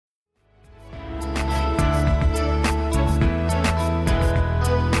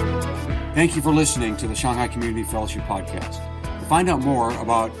Thank you for listening to the Shanghai Community Fellowship Podcast. To find out more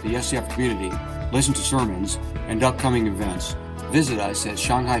about the SCF community, listen to sermons, and upcoming events, visit us at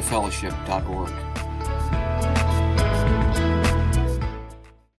shanghaifellowship.org.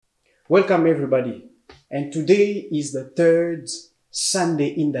 Welcome everybody, and today is the third Sunday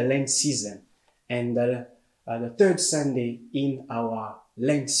in the Lent season and the third Sunday in our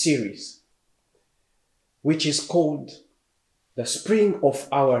Lent series, which is called the Spring of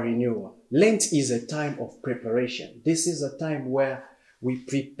Our Renewal. Lent is a time of preparation. This is a time where we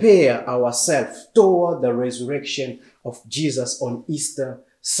prepare ourselves toward the resurrection of Jesus on Easter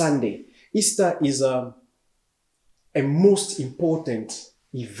Sunday. Easter is a most important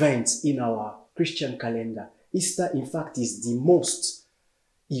event in our Christian calendar. Easter, in fact, is the most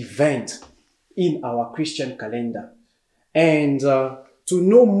event in our Christian calendar. And to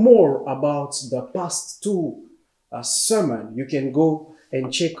know more about the past two sermon, you can go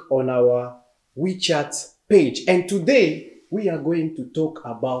and check on our WeChat page. And today, we are going to talk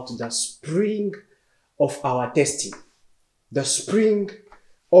about the spring of our testing. The spring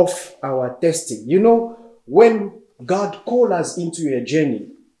of our testing. You know, when God calls us into a journey,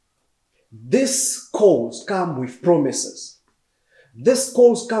 these calls come with promises. These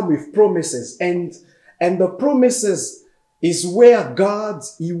calls come with promises. And the promises is where God,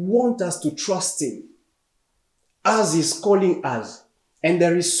 He wants us to trust Him as He's calling us. And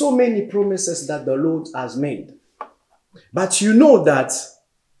there is so many promises that the Lord has made. But you know that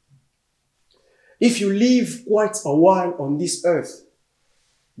if you live quite a while on this earth,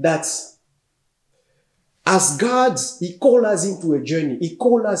 that as God, He calls us into a journey. He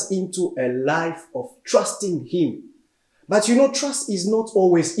calls us into a life of trusting Him. But you know, trust is not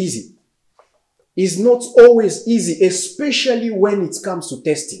always easy. It's not always easy, especially when it comes to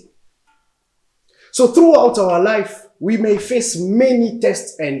testing. So throughout our life, we may face many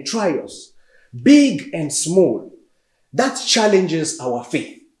tests and trials, big and small, that challenges our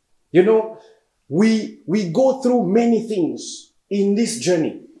faith. You know, we go through many things in this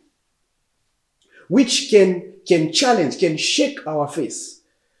journey, which can challenge, can shake our faith,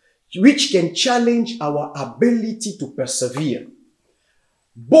 which can challenge our ability to persevere.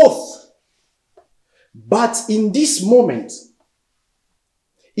 Both. But in this moment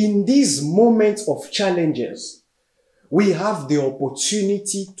of challenges, we have the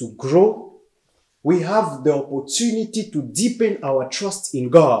opportunity to grow. We have the opportunity to deepen our trust in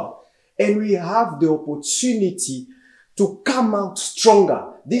God. And we have the opportunity to come out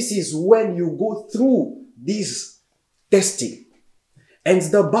stronger. This is when you go through this testing. And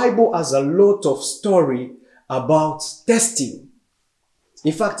the Bible has a lot of story about testing.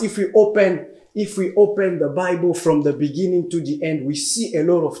 In fact, if we open the Bible from the beginning to the end, we see a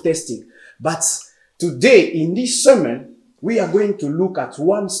lot of testing. But today, in this sermon, we are going to look at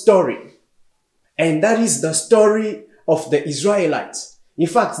one story. And that is the story of the Israelites. In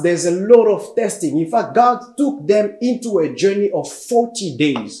fact, there's a lot of testing. In fact, God took them into a journey of 40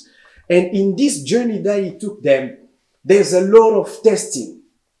 days. And in this journey that He took them, there's a lot of testing.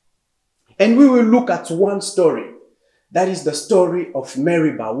 And we will look at one story. That is the story of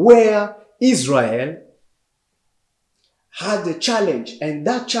Meribah, where Israel had a challenge. And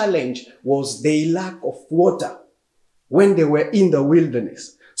that challenge was the lack of water when they were in the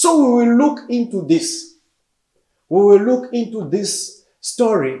wilderness. So we will look into this. We will look into this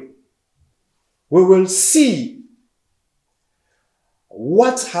story. We will see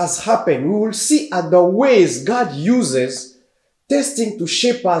what has happened. We will see at the ways God uses testing to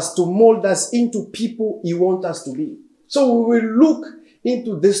shape us, to mold us into people He wants us to be. So we will look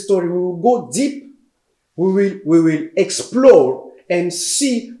into this story. We will go deep. We will explore and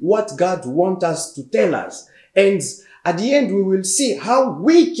see what God wants us to tell us. And at the end, we will see how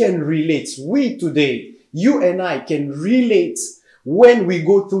we can relate. We today, you and I can relate when we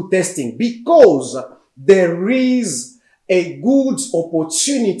go through testing, because there is a good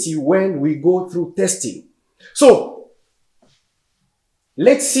opportunity when we go through testing. So,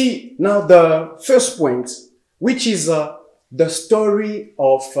 let's see now the first point, which is the story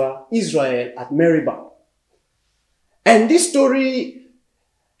of Israel at Meribah. And this story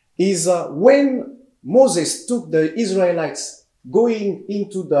is when Moses took the Israelites going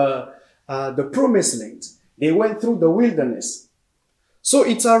into the promised land. They went through the wilderness. So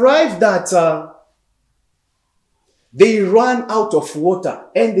it arrived that they ran out of water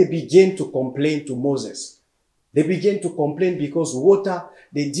and they began to complain to Moses. They began to complain because water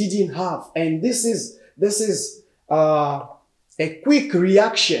they didn't have. And this is a quick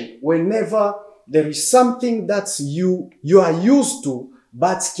reaction whenever there is something that you are used to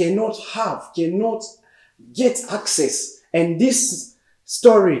but cannot get access. And this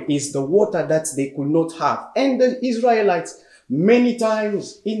story is the water that they could not have. And the Israelites, many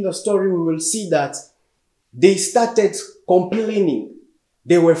times in the story, we will see that they started complaining.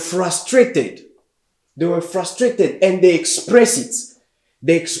 They were frustrated. They were frustrated and they express it.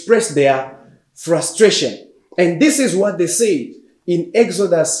 They express their frustration. And this is what they say in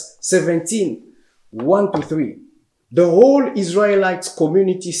Exodus 17, 1-3. The whole Israelite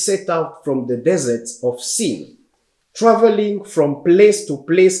community set out from the desert of Sin, traveling from place to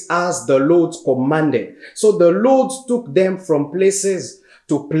place as the Lord commanded. So the Lord took them from places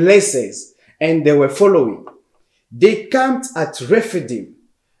to places and they were following. They camped at Rephidim,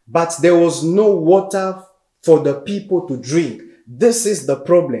 but there was no water for the people to drink. This is the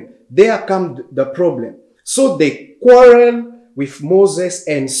problem. There comes the problem. So they quarreled with Moses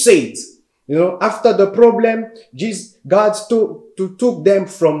and said, after the problem, God took them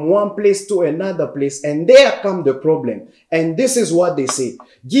from one place to another place, and there come the problem. And this is what they say: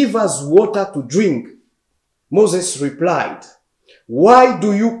 give us water to drink. Moses replied, why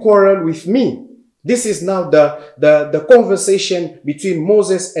do you quarrel with me? This is now the conversation between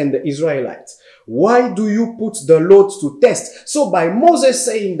Moses and the Israelites. Why do you put the Lord to test? So by Moses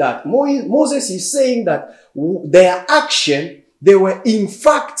saying that, Moses is saying that their action, they were in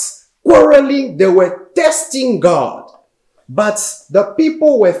fact quarreling, they were testing God. But the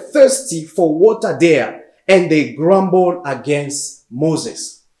people were thirsty for water there and they grumbled against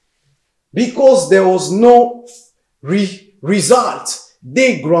Moses. Because there was no result,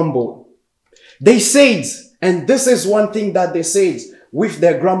 they grumbled. They said, and this is one thing that they said with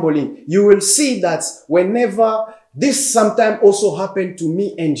their grumbling, you will see that whenever this sometimes also happened to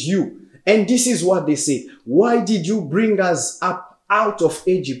me and you, and this is what they say: why did you bring us up out of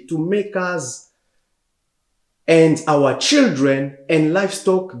Egypt to make us and our children and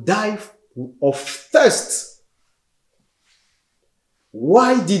livestock die of thirst?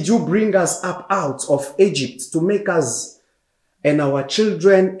 Why did you bring us up out of Egypt to make us and our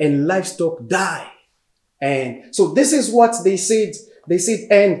children and livestock die? And so this is what they said. They said,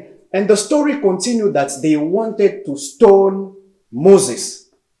 and the story continued that they wanted to stone Moses.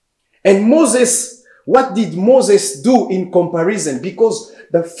 And Moses, what did Moses do in comparison? Because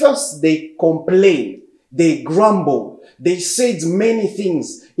the first they complained, they grumbled, they said many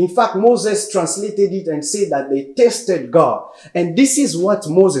things. In fact, Moses translated it and said that they tested God. And this is what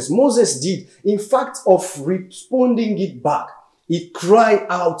Moses did. In fact, of responding it back, he cried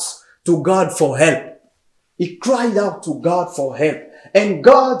out to God for help. He cried out to God for help. And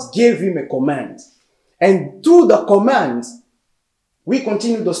God gave him a command. And through the command, we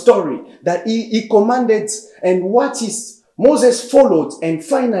continue the story that he commanded, and what is Moses followed, and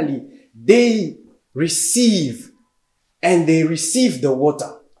finally they receive the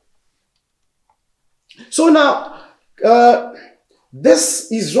water. So now,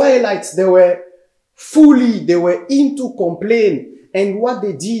 these Israelites, they were into complaint, and what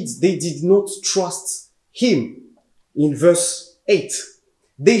they did not trust him. In verse 8,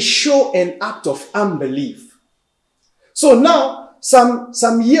 they show an act of unbelief. So now,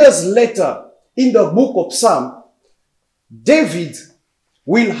 some years later, in the book of Psalm, David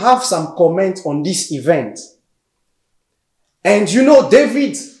will have some comment on this event. And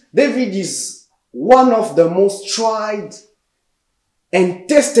David is one of the most tried and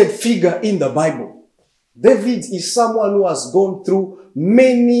tested figure in the Bible. David is someone who has gone through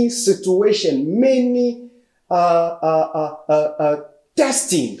many situations, many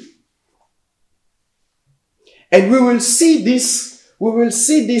testing. And we will see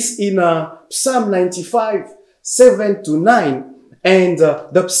this in Psalm 95, 7-9. And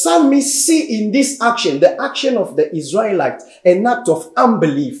the psalmist see in this action, the action of the Israelites, an act of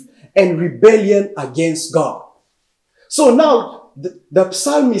unbelief and rebellion against God. So now, the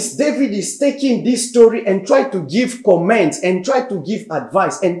psalmist David is taking this story and try to give comments and try to give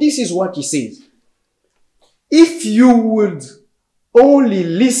advice. And this is what he says: if you would only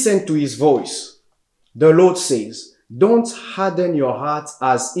listen to his voice, the Lord says, don't harden your heart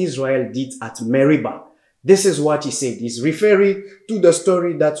as Israel did at Meribah. This is what he said. He's referring to the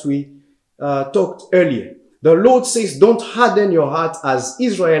story that we talked earlier. The Lord says, don't harden your heart as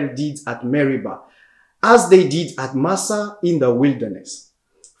Israel did at Meribah, as they did at Massah in the wilderness.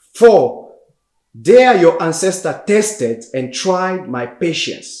 For there your ancestors tested and tried my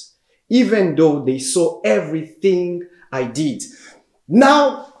patience, even though they saw everything I did.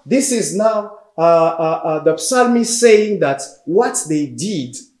 Now, this is now the psalmist saying that what they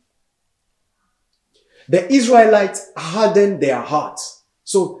did, the Israelites hardened their hearts.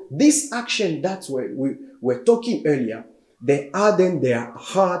 So this action that we were talking earlier, they hardened their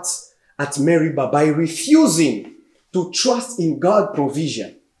hearts at Meribah by refusing to trust in God's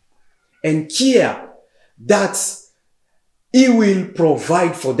provision and care that He will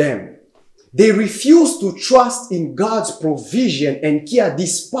provide for them. They refuse to trust in God's provision and care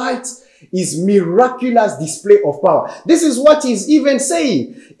despite His miraculous display of power. This is what He's even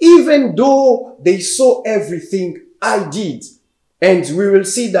saying. Even though they saw everything I did. And we will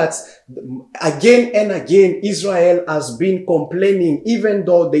see that again and again, Israel has been complaining even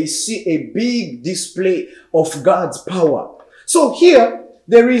though they see a big display of God's power. So here,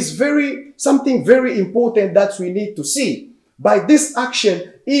 there is something very important that we need to see. By this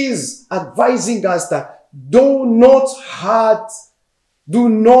action is advising us that do not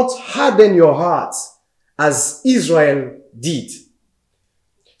harden your heart as Israel did.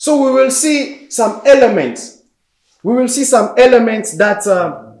 So we will see some elements. We will see some elements that,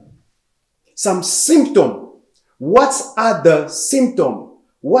 some symptom. What are the symptom?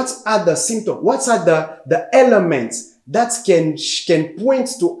 What are the symptom? What are the elements that can point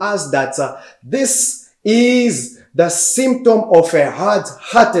to us that this is the symptom of a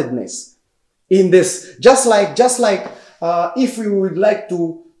hard-heartedness in this? Just like if we would like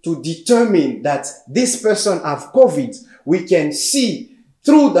to determine that this person have COVID, we can see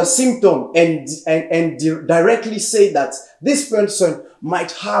through the symptom and directly say that this person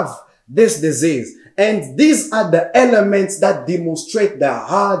might have this disease. And these are the elements that demonstrate the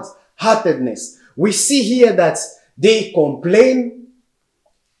hard-heartedness. We see here that they complain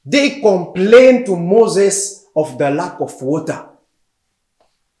to Moses of the lack of water.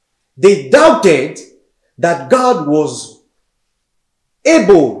 They doubted that God was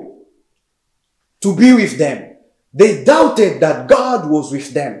able to be with them. They doubted that God was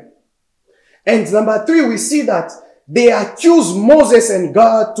with them. And number 3, we see that they accused Moses and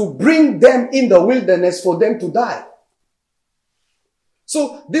God to bring them in the wilderness for them to die.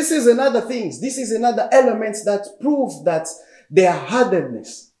 So this is another thing. This is another element that proves that their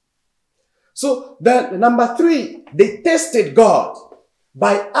hardness. So the number 3, they tested God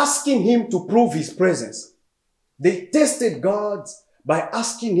by asking Him to prove His presence. They tested God by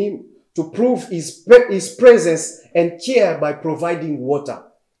asking Him to prove His presence and care by providing water.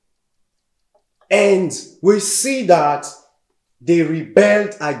 And we see that they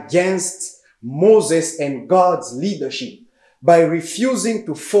rebelled against Moses and God's leadership by refusing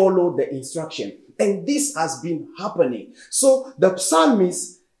to follow the instruction. And this has been happening. So the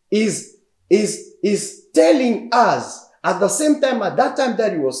psalmist is telling us at the same time, at that time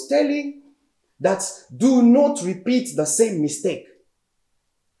that he was telling, that do not repeat the same mistake.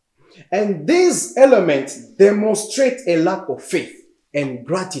 And these elements demonstrate a lack of faith and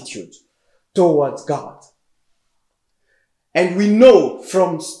gratitude towards God. And we know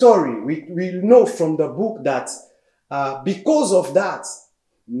from story, we know from the book that because of that,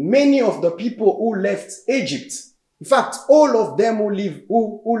 many of the people who left Egypt, in fact, all of them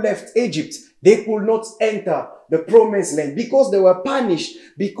who left Egypt, they could not enter the promised land because they were punished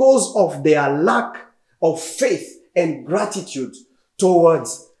because of their lack of faith and gratitude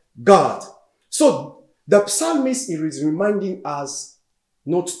towards God. So the psalmist is reminding us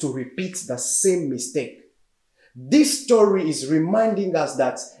not to repeat the same mistake. This story is reminding us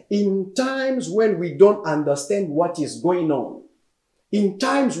that in times when we don't understand what is going on, in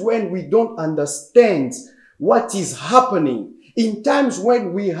times when we don't understand what is happening, in times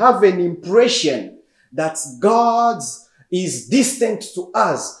when we have an impression that God is distant to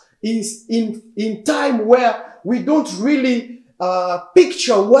us, is in time where we don't really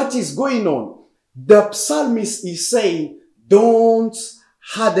picture what is going on, the psalmist is saying, don't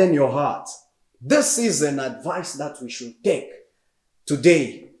harden your heart. This is an advice that we should take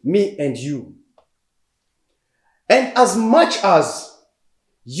today, me and you. And as much as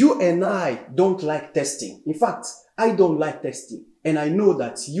you and I don't like testing, in fact, I don't like testing, and I know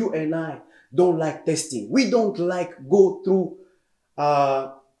that you and I don't like testing. We don't like go through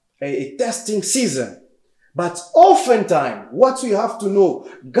a testing season. But oftentimes, what we have to know,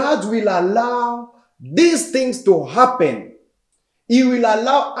 God will allow these things to happen. He will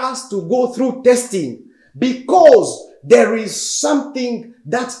allow us to go through testing because there is something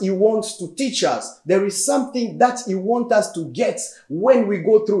that He wants to teach us. There is something that He wants us to get when we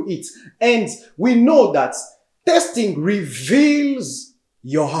go through it. And we know that testing reveals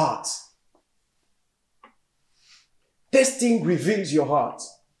your heart. Testing reveals your heart.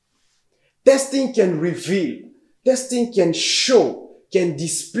 Testing can reveal, testing can show, can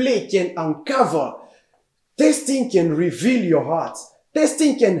display, can uncover. Testing can reveal your heart.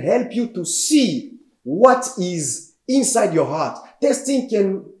 Testing can help you to see what is inside your heart. Testing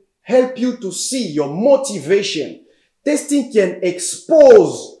can help you to see your motivation. Testing can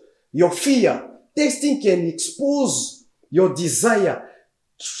expose your fear. Testing can expose your desire.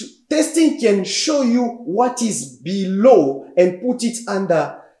 Testing can show you what is below and put it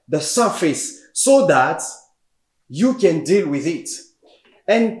under the surface so that you can deal with it.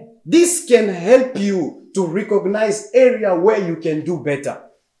 And this can help you to recognize area where you can do better.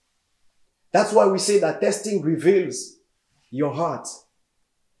 That's why we say that testing reveals your heart.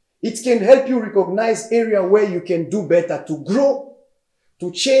 It can help you recognize area where you can do better, to grow,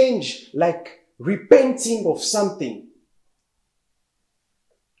 to change, like repenting of something.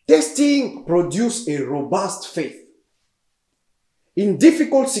 Testing produces a robust faith. In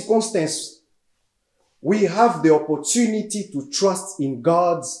difficult circumstances, we have the opportunity to trust in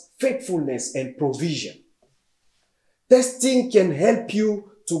God's faithfulness and provision. Testing can help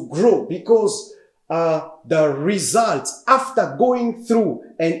you to grow because the result after going through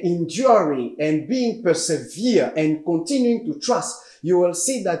and enduring and being persevere and continuing to trust, you will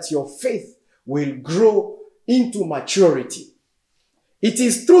see that your faith will grow into maturity. It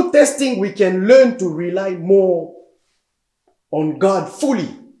is through testing we can learn to rely more on God fully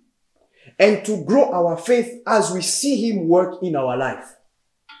and to grow our faith as we see Him work in our life.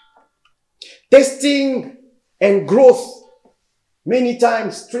 Testing and growth, many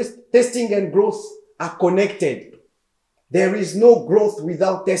times testing and growth are connected. There is no growth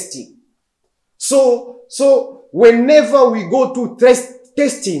without testing. So whenever we go to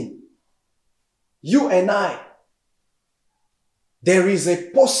testing, you and I, there is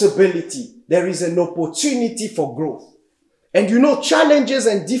a possibility, there is an opportunity for growth. And challenges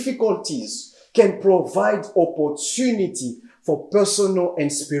and difficulties can provide opportunity for personal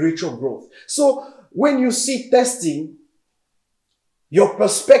and spiritual growth. So when you see testing, your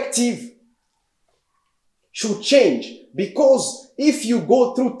perspective should change, because if you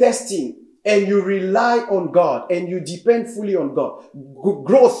go through testing and you rely on God and you depend fully on God,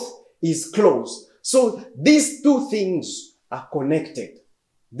 growth is close. So these two things are connected.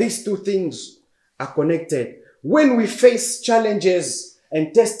 These two things are connected. When we face challenges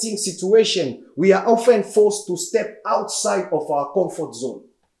and testing situation, we are often forced to step outside of our comfort zone.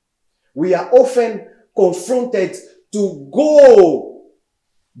 We are often confronted to go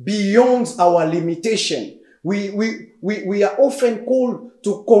beyond our limitation. We are often called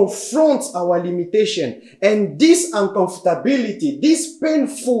to confront our limitation. And this uncomfortability, this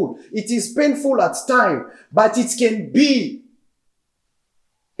painful, it is painful at times, but it can be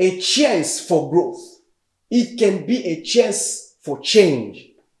a chance for growth. It can be a chance for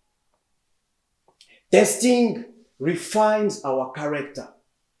change. Testing refines our character.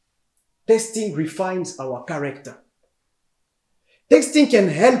 Testing refines our character. Testing can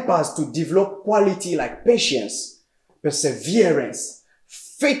help us to develop quality like patience, perseverance,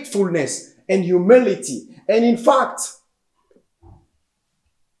 faithfulness, and humility. And in fact,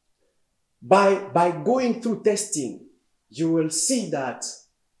 by going through testing, you will see that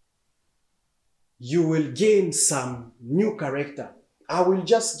you will gain some new character. I will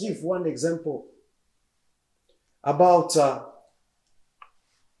just give one example about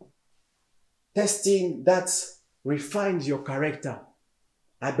testing that refines your character.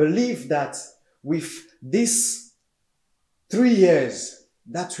 I believe that with these 3 years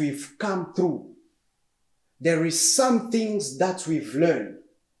that we've come through, there is some things that we've learned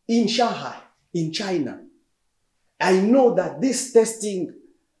in Shanghai, in China. I know that this testing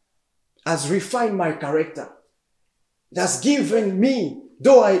has refined my character. It has given me,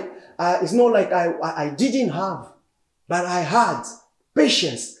 though it's not like I didn't have, but I had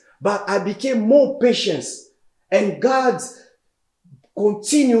patience. But I became more patient, and God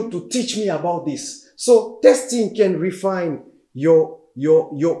continued to teach me about this. So testing can refine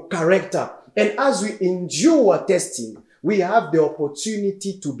your character. And as we endure testing, we have the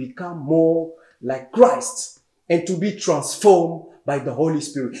opportunity to become more like Christ and to be transformed by the Holy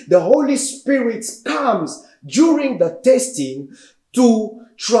Spirit. The Holy Spirit comes during the testing to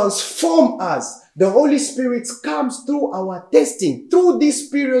transform us. The Holy Spirit comes through our testing, through this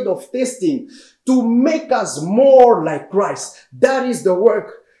period of testing, to make us more like Christ. That is the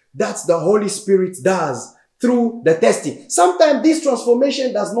work that the Holy Spirit does through the testing. Sometimes this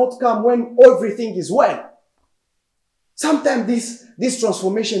transformation does not come when everything is well. Sometimes this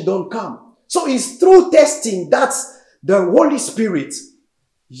transformation don't come. So it's through testing that the Holy Spirit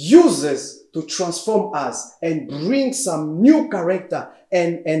uses to transform us and bring some new character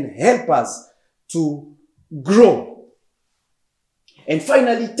and help us to grow. And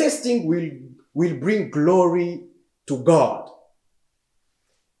finally, testing will bring glory to God.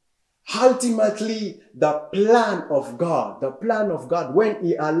 Ultimately, the plan of God, when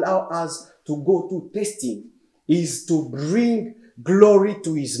He allows us to go to testing, is to bring glory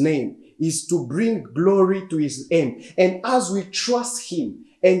to His name, is to bring glory to his name. And as we trust him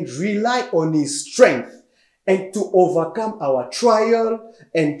and rely on his strength and to overcome our trial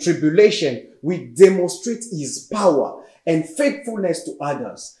and tribulation, we demonstrate his power and faithfulness to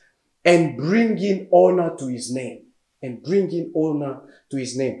others and bring in honor to his name. And bring in honor to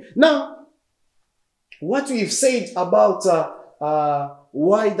his name. Now, what we've said about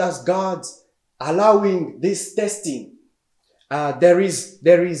why does God allowing this testing? There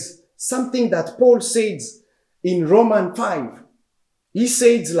is something that Paul says in Romans 5. He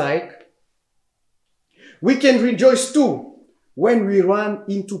says like, we can rejoice too when we run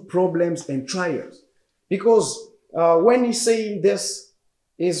into problems and trials. Because when he's saying this,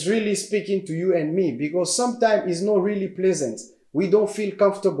 he's really speaking to you and me. Because sometimes it's not really pleasant. We don't feel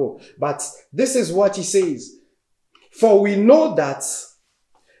comfortable. But this is what he says. For we know that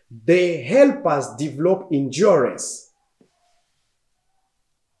they help us develop endurance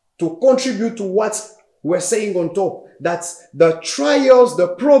to contribute to what we're saying on top. That the trials, the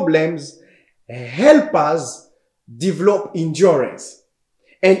problems help us develop endurance.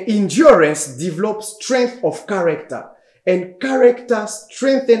 And endurance develops strength of character. And character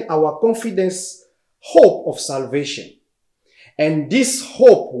strengthens our confidence, hope of salvation. And this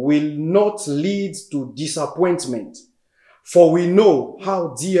hope will not lead to disappointment. For we know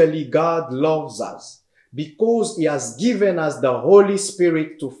how dearly God loves us, because he has given us the Holy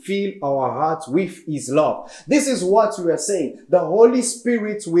Spirit to fill our hearts with his love. This is what we are saying. The Holy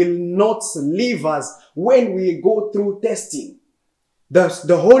Spirit will not leave us when we go through testing.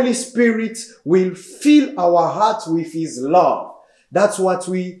 The Holy Spirit will fill our hearts with his love. That's what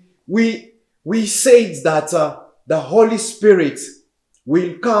we said, that the Holy Spirit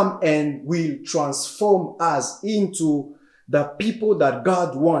will come and will transform us into the people that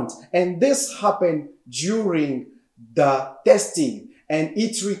God wants. And this happened during the testing. And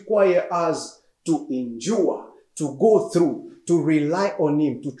it requires us to endure, to go through, to rely on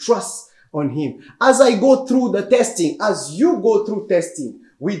him, to trust on him. As I go through the testing, as you go through testing,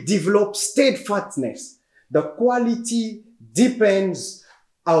 we develop steadfastness. The quality deepens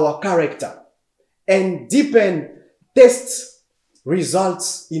our character. And deepen test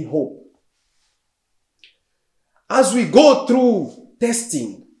results in hope. As we go through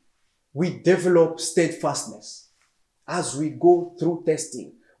testing, we develop steadfastness. As we go through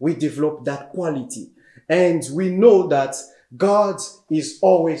testing, we develop that quality. And we know that God is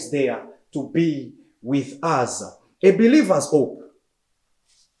always there to be with us. A believer's hope.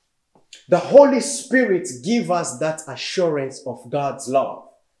 The Holy Spirit gives us that assurance of God's love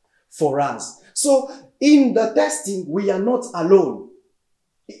for us. So in the testing, we are not alone.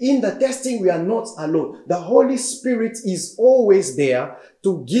 In the testing, we are not alone. The Holy Spirit is always there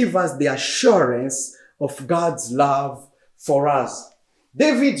to give us the assurance of God's love for us.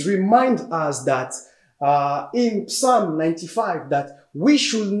 David reminds us that in Psalm 95 that we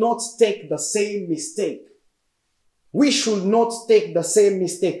should not take the same mistake. We should not take the same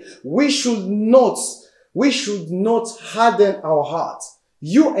mistake. We should not harden our heart.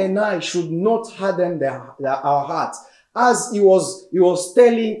 You and I should not harden our heart. As he was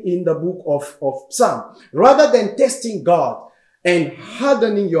telling in the book of Psalm. Rather than testing God and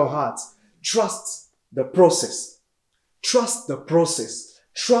hardening your heart, trust the process. Trust the process.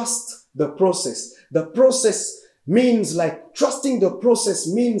 Trust the process. The process means like, trusting the process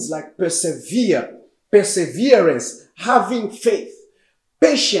means like perseverance, having faith,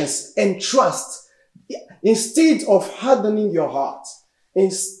 patience, and trust. Instead of hardening your heart,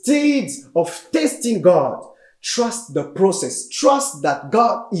 instead of testing God, trust the process. Trust that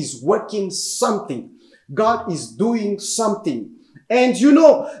God is working something. God is doing something. And you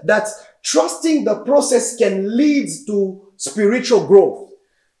know that trusting the process can lead to spiritual growth.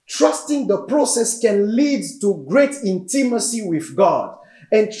 Trusting the process can lead to great intimacy with God.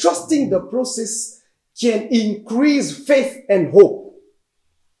 And trusting the process can increase faith and hope.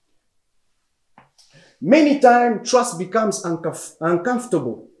 Many times, trust becomes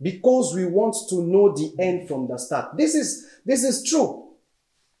uncomfortable because we want to know the end from the start. This is true.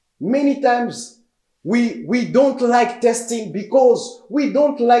 Many times, we don't like testing because we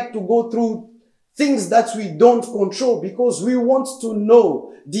don't like to go through things that we don't control, because we want to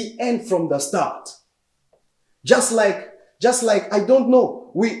know the end from the start. Just like I don't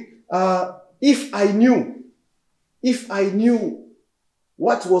know. If I knew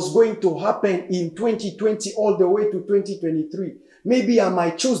what was going to happen in 2020 all the way to 2023, maybe I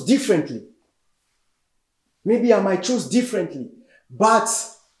might choose differently. But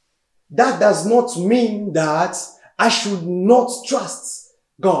that does not mean that I should not trust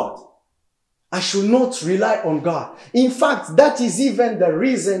God. I should not rely on God. In fact, that is even the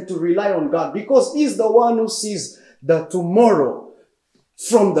reason to rely on God, because He's the one who sees the tomorrow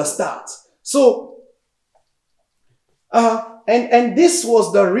from the start. So, and this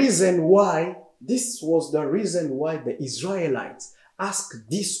was the reason why the Israelites asked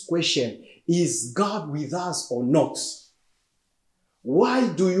this question: is God with us or not? Why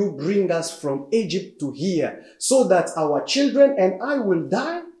do you bring us from Egypt to here so that our children and I will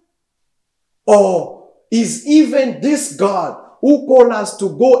die? Or is even this God who called us to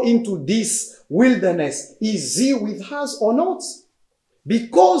go into this wilderness, is He with us or not?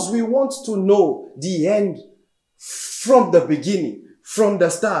 Because we want to know the end from the beginning, from the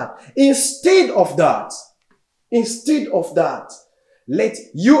start. Instead of that, let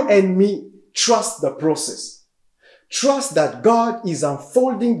you and me trust the process. Trust that God is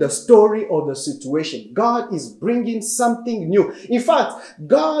unfolding the story or the situation. God is bringing something new. In fact,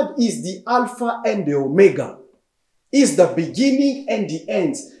 God is the Alpha and the Omega. Is the beginning and the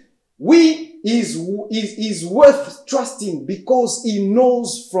end. Is worth trusting because He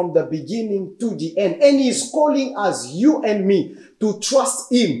knows from the beginning to the end. And He is calling us, you and me, to trust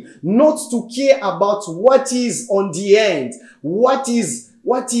Him, not to care about what is on the end, what is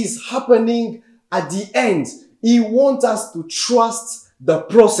happening at the end. He wants us to trust the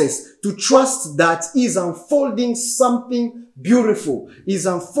process, to trust that He's unfolding something beautiful. He's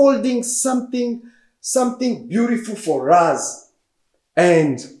unfolding something beautiful for us.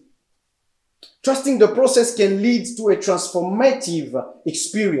 And trusting the process can lead to a transformative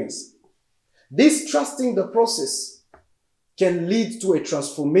experience. This trusting the process can lead to a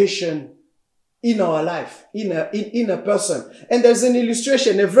transformation in our life, in a person. And there's an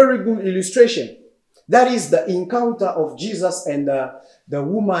illustration, a very good illustration. That is the encounter of Jesus and the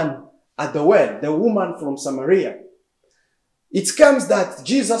woman at the well, the woman from Samaria. It comes that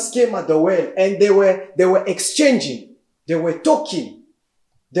Jesus came at the well and they were exchanging. They were talking.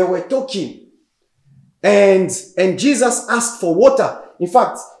 And Jesus asked for water. In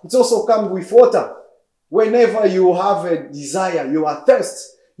fact, it also comes with water. Whenever you have a desire, you are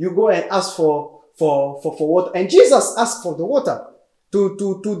thirsty, you go and ask for water. And Jesus asked for the water to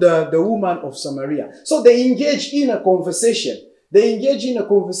the woman of Samaria. So they engage in a conversation.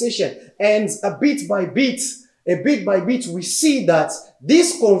 And a bit by bit, we see that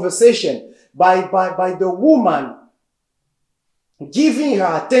this conversation by the woman giving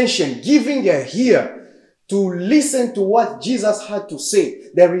her attention, giving her ear to listen to what Jesus had to say.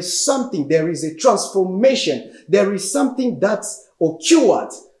 There is a transformation. There is something that's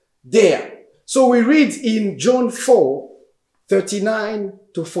occurred there. So we read in John 4:39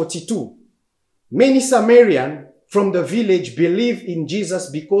 to 42. Many Samaritans from the village believed in Jesus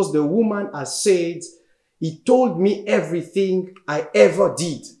because the woman has said, He told me everything I ever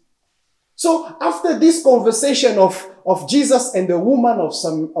did. So after this conversation of Jesus and the woman of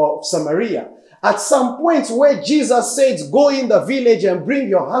Samaria, at some point where Jesus said, go in the village and bring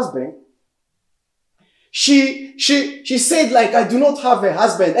your husband, she said, like, I do not have a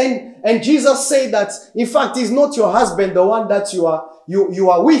husband. And Jesus said that, in fact, he's not your husband, the one that you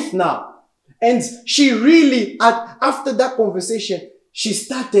are with now. And she really, after that conversation, she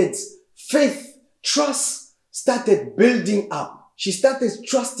started faith, trust, started building up. She started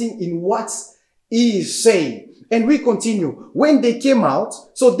trusting in what He is saying. And we continue. When they came out,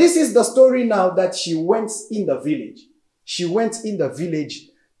 so this is the story now that she went in the village. She went in the village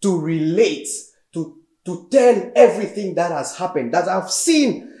to relate, to tell everything that has happened, that I've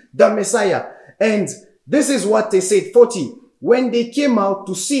seen the Messiah. And this is what they said, 40. When they came out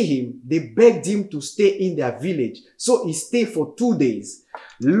to see Him, they begged Him to stay in their village. So He stayed for 2 days,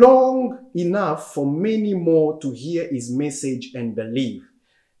 long enough for many more to hear His message and believe.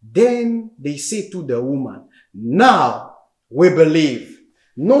 Then they said to the woman, now we believe,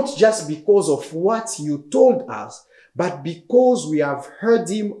 not just because of what you told us, but because we have heard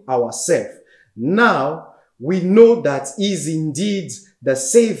Him ourselves. Now we know that He is indeed the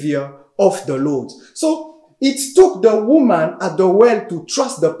Savior of the Lord. So it took the woman at the well to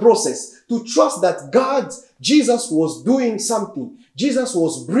trust the process, to trust that Jesus was doing something. Jesus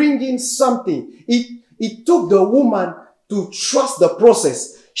was bringing something. It took the woman to trust the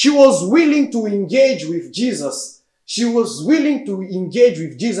process. She was willing to engage with Jesus. She was willing to engage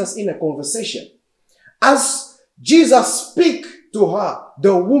with Jesus in a conversation. As Jesus speaks to her,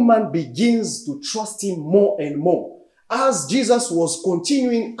 the woman begins to trust Him more and more. As Jesus was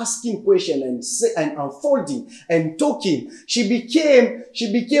continuing asking questions and unfolding and talking, she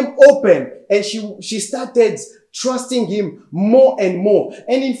became open and she started trusting Him more and more.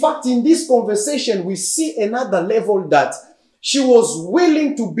 And in fact, in this conversation, we see another level that She was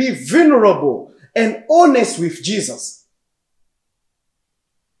willing to be vulnerable and honest with Jesus.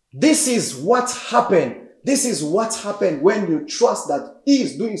 This is what happened. This is what happened when you trust that he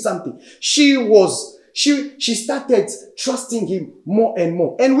is doing something. She started trusting him more and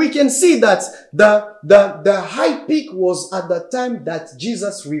more. And we can see that the high peak was at the time that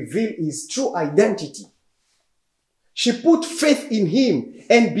Jesus revealed his true identity. She put faith in him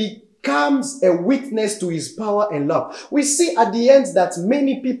and becomes a witness to his power and love. We see at the end that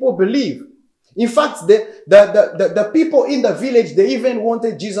many people believe. In fact, the people in the village, they even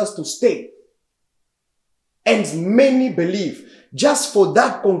wanted Jesus to stay. And many believe. Just for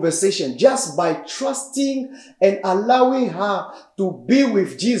that conversation, just by trusting and allowing her to be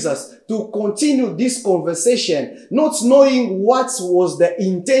with Jesus, to continue this conversation, not knowing what was the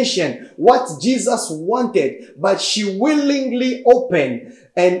intention, what Jesus wanted, but she willingly opened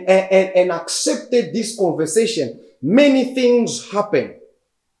and accepted this conversation. Many things happen.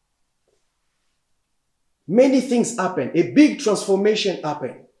 Many things happen. A big transformation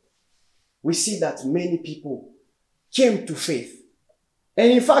happened. We see that many people came to faith.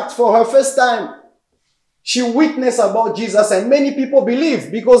 And in fact, for her first time, she witnessed about Jesus and many people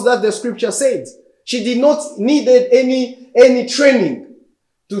believed because that the scripture said. She did not needed any training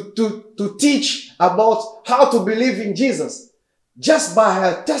to teach about how to believe in Jesus. Just by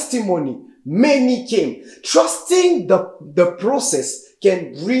her testimony, many came. Trusting the process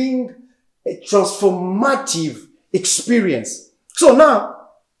can bring a transformative experience. So now,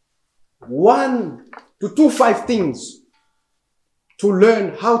 1 to 5 things to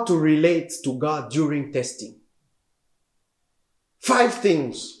learn how to relate to God during testing. 5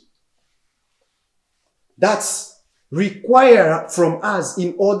 things that's required from us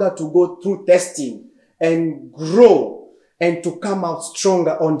in order to go through testing and grow and to come out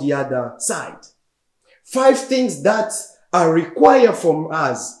stronger on the other side. 5 things that are required from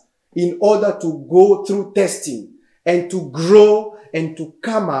us in order to go through testing and to grow and to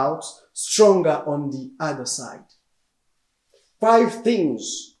come out stronger on the other side. 5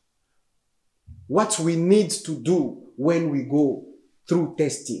 things what we need to do when we go through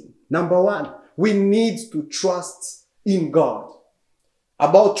testing. Number 1, we need to trust in God.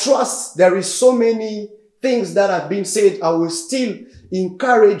 About trust, there is so many things that have been said. I will still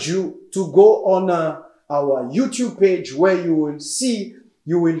encourage you to go on our YouTube page where you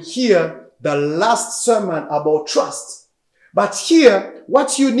will hear the last sermon about trust. But here,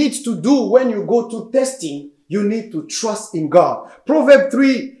 what you need to do when you go to testing, you need to trust in God. Proverbs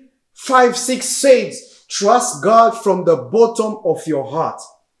 3:5-6 says, trust God from the bottom of your heart.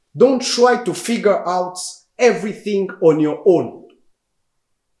 Don't try to figure out everything on your own.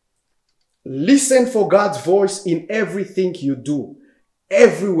 Listen for God's voice in everything you do.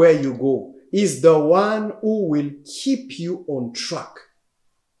 Everywhere you go. He's the one who will keep you on track.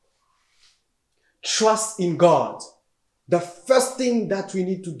 Trust in God. The first thing that we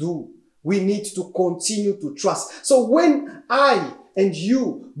need to do, we need to continue to trust. So when I and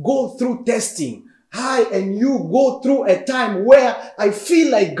you go through testing, I and you go through a time where I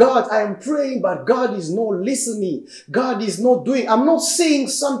feel like God, I am praying, but God is not listening. God is not doing, I'm not saying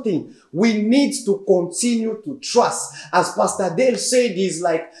something. We need to continue to trust. As Pastor Dale said, it's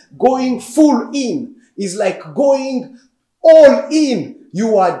like going full in. It's like going all in.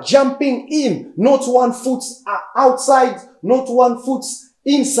 You are jumping in, not one foot outside, not one foot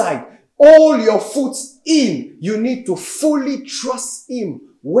inside. All your foot in. You need to fully trust him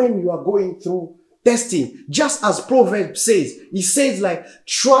when you are going through testing. Just as Proverbs says, he says like,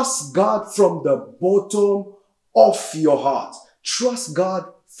 trust God from the bottom of your heart. Trust God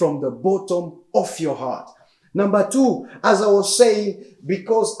from the bottom of your heart. Number 2, as I was saying,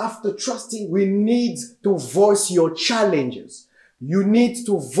 because after trusting, we need to voice your challenges. You need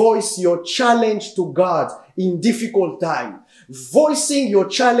to voice your challenge to God in difficult times. Voicing your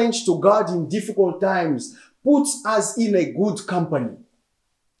challenge to God in difficult times puts us in a good company.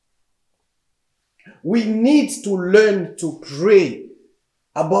 We need to learn to pray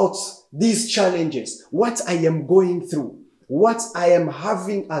about these challenges, what I am going through, what I am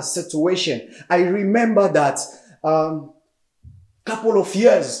having as situation. I remember that couple of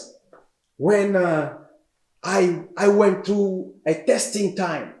years when I went through a testing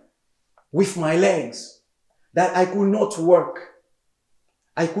time with my legs, that I could not work.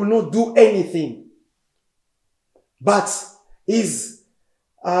 I could not do anything. But is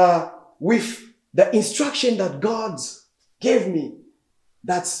with the instruction that God gave me,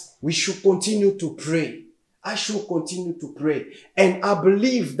 that we should continue to pray. I should continue to pray. And I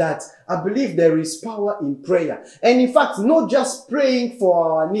believe there is power in prayer. And in fact, not just praying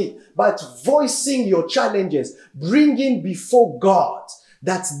for our need, but voicing your challenges, bringing before God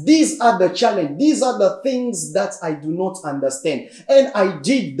that these are the challenge. These are the things that I do not understand. And I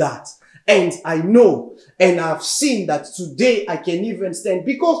did that. And I know and I've seen that today I can even stand,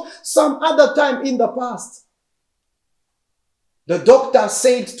 because some other time in the past, the doctor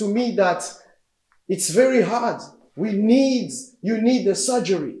said to me that it's very hard. You need a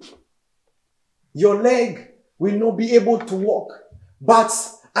surgery. Your leg will not be able to walk. But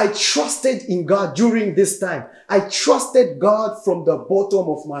I trusted in God during this time. I trusted God from the bottom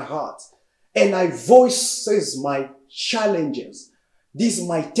of my heart. And I voices my challenges. This is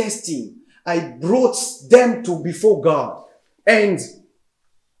my testing. I brought them to before God. And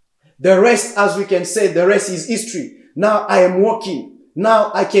the rest, as we can say, the rest is history. Now I am walking.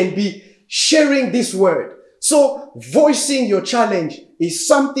 Now I can be sharing this word. So voicing your challenge is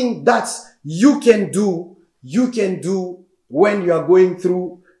something that you can do when you are going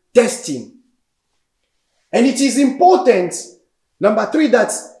through testing. And it is important, number 3,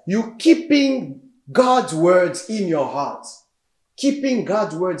 that you keeping God's words in your heart. Keeping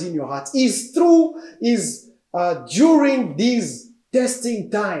God's words in your heart is during this testing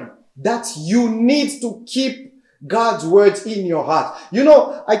time that you need to keep God's words in your heart.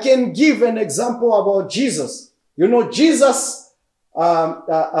 I can give an example about Jesus. Jesus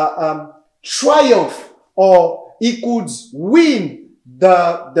triumph, or he could win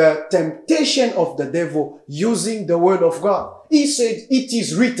the temptation of the devil using the word of God. He said, "It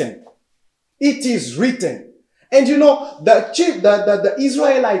is written." It is written. And the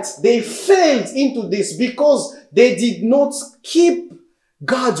Israelites, they failed into this because they did not keep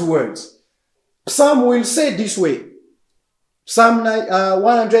God's words. Some will say this way. Psalm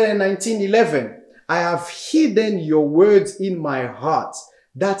 119:11. I have hidden your words in my heart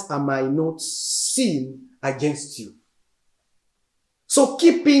that I might not sin against you. So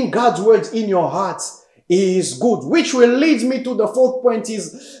keeping God's words in your heart is good, which will lead me to the 4th point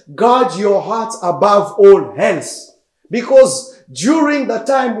is guard your heart above all else. Because during the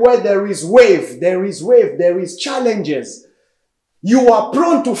time where there is challenges, you are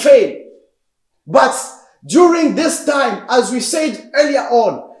prone to fail. But during this time, as we said earlier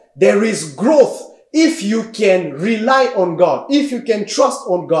on, there is growth if you can rely on God, if you can trust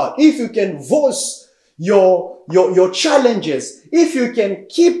on God, if you can voice your challenges, if you can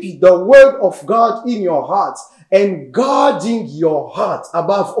keep the word of God in your heart and guarding your heart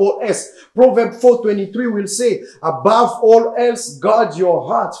above all else. Proverbs 4:23 will say, above all else, guard your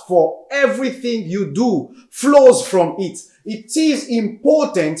heart, for everything you do flows from it. It is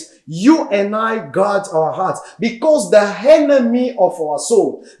important you and I guard our hearts, because the enemy of our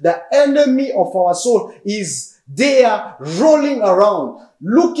soul is there rolling around,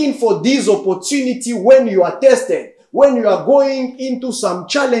 looking for this opportunity when you are tested, when you are going into some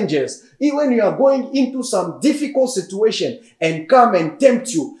challenges, when you are going into some difficult situation, and come and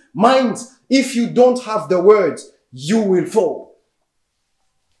tempt you. Mind, if you don't have the words, you will fall.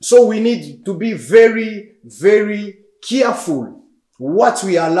 So we need to be very, very careful what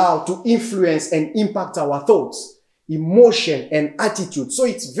we allow to influence and impact our thoughts, emotion, and attitude. So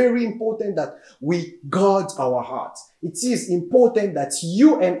it's very important that we guard our hearts. It is important that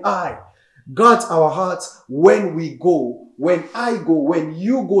you and I guard our hearts when you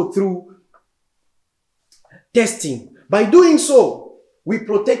go through testing. By doing so, we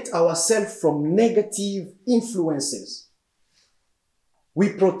protect ourselves from negative influences.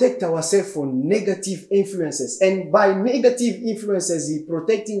 We protect ourselves from negative influences. And by negative influences, we're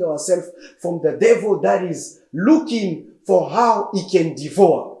protecting ourselves from the devil that is looking for how he can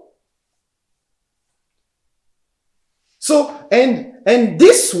devour. So, and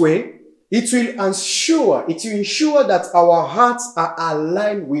this way, it will ensure that our hearts are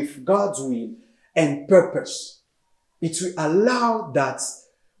aligned with God's will and purpose. It will allow that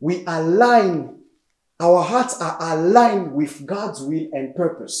our hearts are aligned with God's will and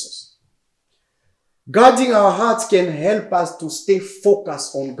purposes. Guarding our hearts can help us to stay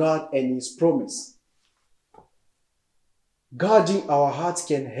focused on God and His promise. Guarding our hearts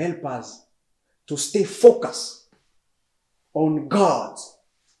can help us to stay focused on God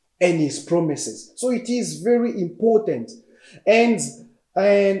and His promises. So it is very important. And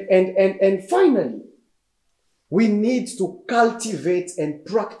finally, we need to cultivate and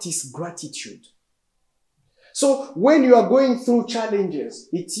practice gratitude. So when you are going through challenges,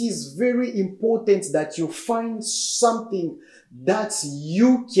 it is very important that you find something that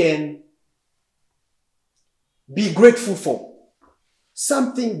you can be grateful for.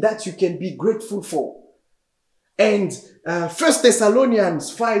 Something that you can be grateful for. And 1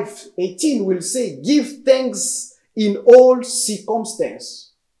 Thessalonians 5:18 will say, give thanks in all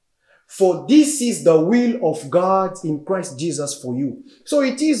circumstances, for this is the will of God in Christ Jesus for you. So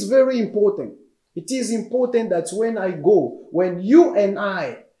it is very important. It is important that when you and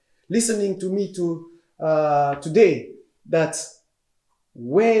I, listening to me today, that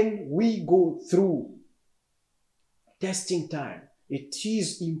when we go through testing time, it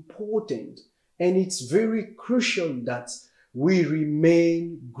is important and it's very crucial that we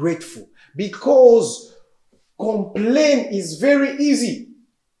remain grateful, because complain is very easy.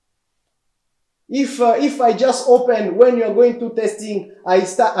 If I just open, when you're going to testing, I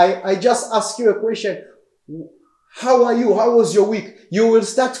just ask you a question. How are you? How was your week? You will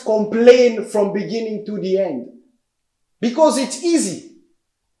start complain from beginning to the end, because it's easy.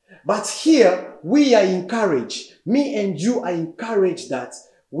 But here we are encouraged. Me and you are encouraged that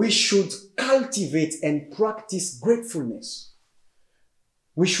we should cultivate and practice gratefulness.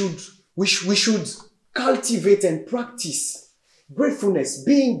 We should cultivate and practice gratefulness,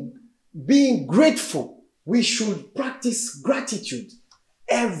 being grateful. We should practice gratitude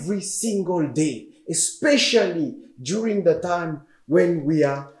every single day, especially during the time when we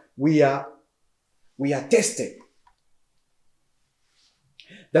are tested.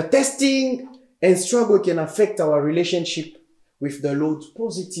 The testing and struggle can affect our relationship with the Lord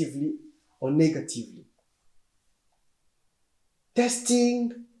positively or negatively.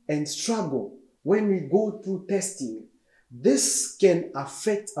 Testing and struggle, when we go through testing, this can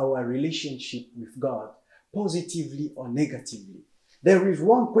affect our relationship with God positively or negatively. There is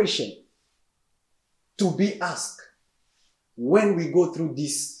one question to be asked when we go through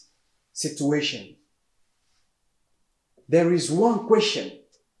this situation. There is one question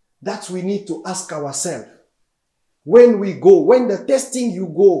that we need to ask ourselves. When the testing you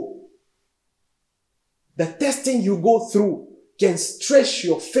go through can stretch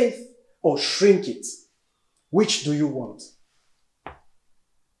your faith or shrink it. Which do you want?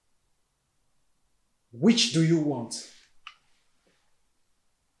 Which do you want?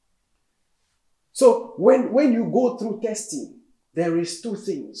 So when you go through testing, there is two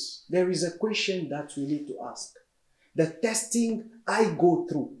things. There is a question that we need to ask. The testing I go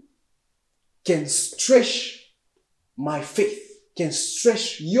through can stretch my faith, can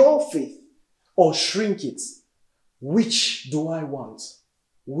stretch your faith or shrink it. Which do I want?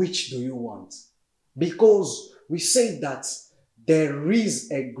 Which do you want? Because we say that there is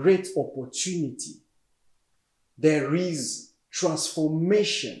a great opportunity. There is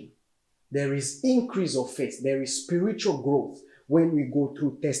transformation. There is increase of faith. There is spiritual growth when we go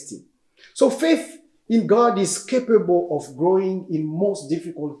through testing. So faith in God is capable of growing in most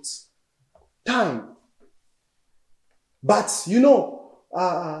difficult time. But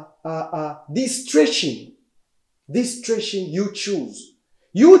this stretching you choose.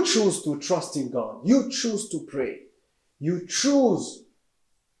 You choose to trust in God. You choose to pray. You choose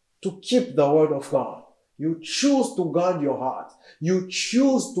to keep the word of God. You choose to guard your heart. You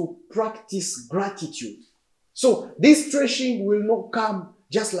choose to practice gratitude. So this stretching will not come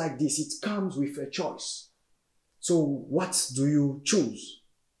just like this. It comes with a choice. So what do you choose?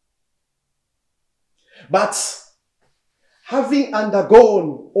 But having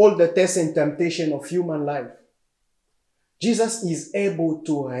undergone all the tests and temptation of human life, Jesus is able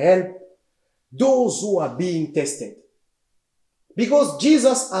to help those who are being tested. Because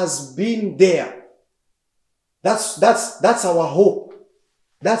Jesus has been there. That's our hope.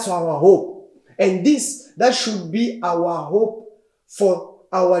 That's our hope. And that should be our hope for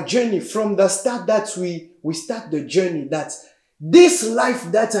our journey from the start, that we start the journey, that this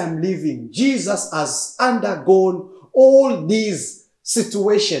life that I'm living, Jesus has undergone all these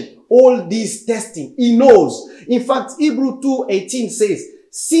situations, all these testing. He knows. In fact, Hebrews 2:18 says,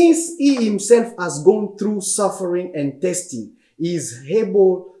 since he himself has gone through suffering and testing, he is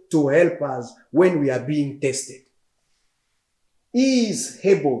able to help us when we are being tested. He is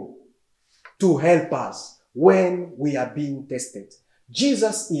able to help us when we are being tested.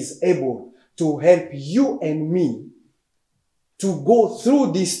 Jesus is able to help you and me to go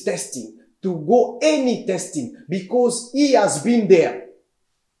through this testing, to go any testing, because he has been there.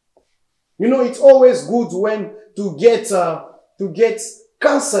 It's always good when to get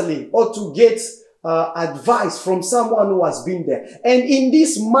counseling or to get advice from someone who has been there. And in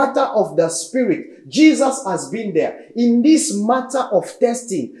this matter of the Spirit, Jesus has been there. In this matter of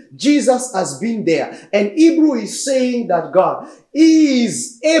testing, Jesus has been there. And Hebrew is saying that God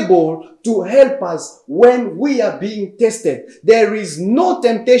is able to help us when we are being tested. There is no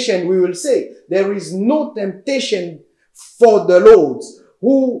temptation, we will say. There is no temptation for the Lord.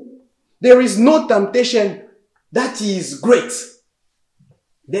 There is no temptation that is great.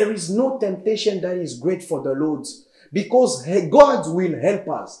 There is no temptation that is great for the Lord, because God will help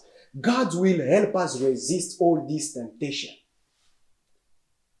us. God will help us resist all this temptation.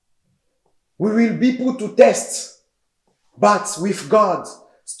 We will be put to test, but with God,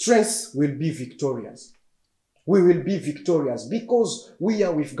 strength will be victorious. We will be victorious because we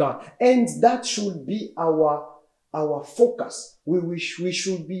are with God. And that should be our focus. We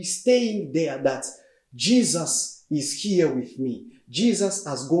should be staying there, that Jesus is here with me. Jesus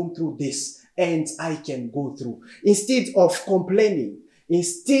has gone through this and I can go through. Instead of complaining,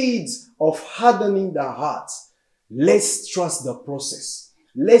 instead of hardening the heart, let's trust the process.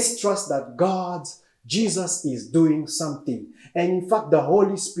 Let's trust that Jesus is doing something. And in fact, the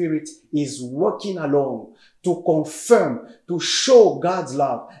Holy Spirit is working along to confirm, to show God's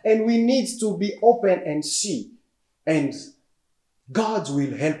love. And we need to be open and see. And God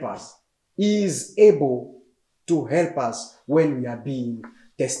will help us. He is able to help us when we are being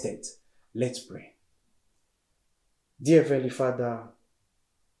tested. Let's pray. Dear Heavenly Father,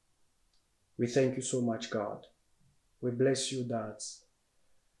 we thank you so much, God. We bless you that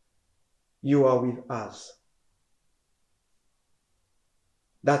you are with us,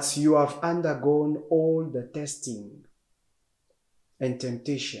 that you have undergone all the testing and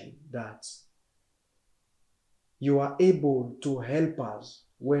temptation, that you are able to help us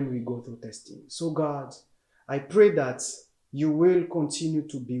when we go through testing. So God, I pray that you will continue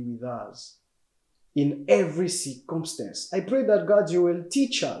to be with us in every circumstance. I pray that God, you will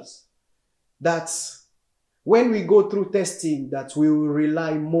teach us that when we go through testing, that we will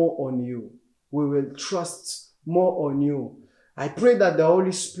rely more on you. We will trust more on you. I pray that the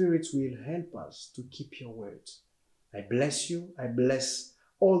Holy Spirit will help us to keep your word. I bless you. I bless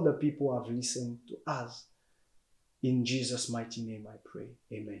all the people who have listened to us. In Jesus' mighty name I pray.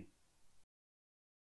 Amen.